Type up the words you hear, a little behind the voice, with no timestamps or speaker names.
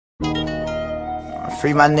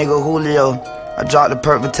Free my nigga Julio. I dropped the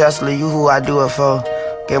purple Tesla, you who I do it for.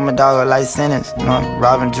 Gave my dog a life sentence, you know,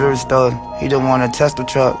 robbing jewelry store. He didn't want a Tesla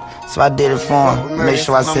truck, so I did it for him. Make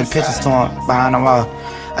sure I send pictures to him behind the wall.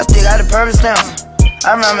 I still got the purple stamps.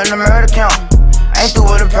 I remember the murder count. I ain't through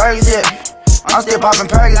with the Perkys yet. I'm still poppin'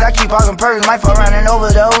 Perkys, I keep poppin' Perkys. Might fuck around and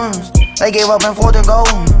overdose. They gave up in 4th and gold.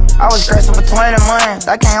 I was stressing for 20 months.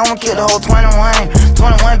 I came home and killed the whole 21.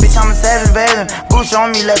 21, bitch, I'm a savage, baby. Gucci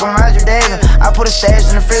on me like I'm Radric Davis. I put a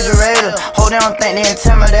stash in the frigerator. Hold down, think they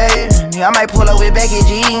intimidatin. Yeah, I might pull up with Becky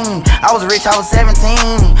G. I was rich, I was 17.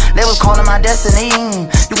 They was calling my destiny.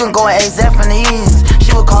 You can go and ask Zephanies.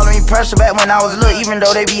 She was calling me pressure back when I was little. Even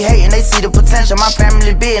though they be hating, they see the potential. My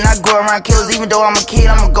family big and I go around killers. Even though I'm a kid,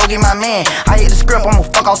 I'ma go get my man. I hit the script, I'ma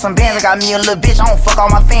fuck off some bands. I got me a little bitch, I don't fuck all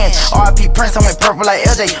my fans. R.I.P. Prince, I went purple like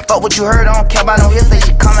LJ. Fuck what you heard, I don't care about no hearsay.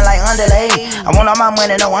 She coming like underlay. I want all my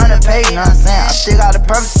money, no underpaid. You know what I'm saying? I still got the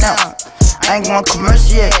purple stamp. I ain't going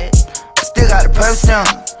commercial yet. I still got the purple stamp.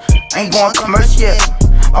 I ain't going commercial yet.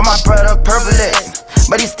 All my brother purple X,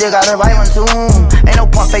 but he still got a right one too. Ain't no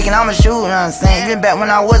point faking, I'ma shoot, you know what I'm saying? Even back when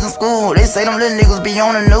I was in school, they say them little niggas be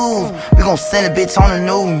on the news. We gon' send a bitch on the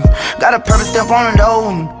news. Got a purple stamp on the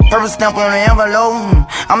door, purple stamp on the envelope.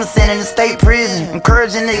 I'ma send in the state prison,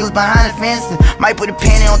 encouraging niggas behind the fences. Might put a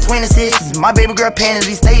penny on 26s. My baby girl panties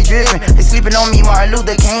be stay drippin'. They sleeping on me, Martin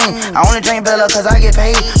Luther King. I only drink Bella cause I get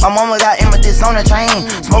paid. My mama got amethyst on the chain.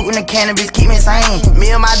 Smoking the cannabis keep me sane.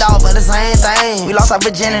 Me and my dog for the same thing. We lost our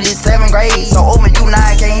virginity 7th grade. So open you now,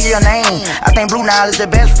 I can't hear your name. I think Blue Nile is the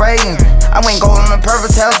best phrase. I went gold on the purple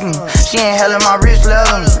Tesla. She ain't hell in my rich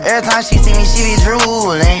levels. Every time she see me, she be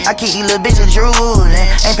drooling. I keep these little bitches drooling.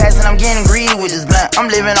 Ain't passing, I'm getting greedy with this blunt. I'm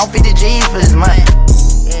living on 50 G's for this month.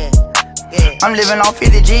 I'm living on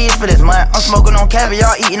 50 G's for this month. I'm smoking on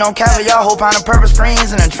caviar, eating on caviar. Whole pound of purple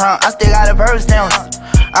screens in the trunk. I still got the purple stamps.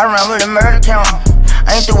 I remember the murder count.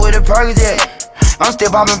 I ain't through with the Perkys yet. I'm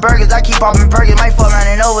still poppin' Perkys, I keep poppin' Perkys. Might fuck around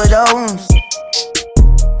and overdose.